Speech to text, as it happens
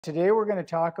Today we're going to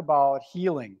talk about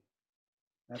healing.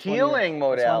 Healing That's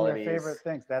one of your modalities. favorite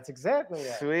things. That's exactly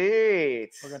it.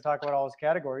 Sweet. We're going to talk about all those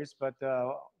categories, but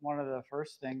one of the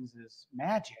first things is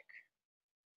magic.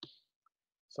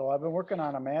 So I've been working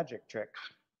on a magic trick.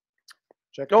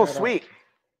 Check Oh, that out. sweet.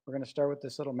 We're going to start with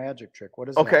this little magic trick. What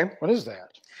is Okay. that? What is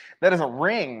that? That is a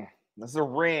ring. This is a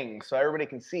ring, so everybody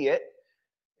can see it.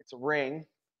 It's a ring.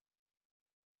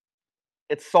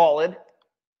 It's solid.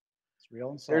 It's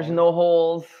real and solid. There's no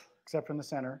holes. Except from the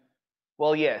center.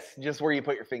 Well, yes, just where you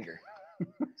put your finger.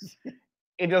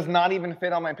 It does not even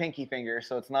fit on my pinky finger,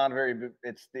 so it's not very.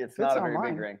 It's not a very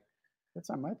big ring. It's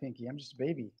on my pinky. I'm just a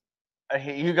baby.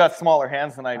 You got smaller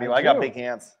hands than I do. I got big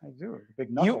hands. I do.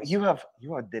 Big knuckles. You have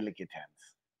delicate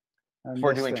hands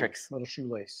for doing tricks. Little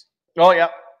shoelace. Oh yeah.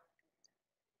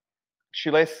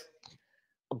 Shoelace.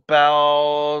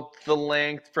 About the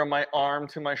length from my arm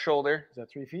to my shoulder. Is that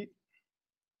 3 feet?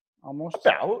 Almost.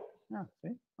 About. Yeah.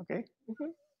 See? Okay.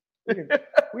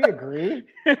 We agree.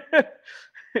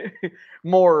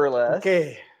 More or less.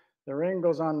 Okay. The ring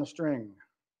goes on the string.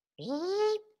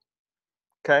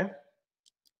 Okay.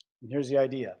 And here's the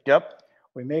idea. Yep.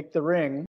 We make the ring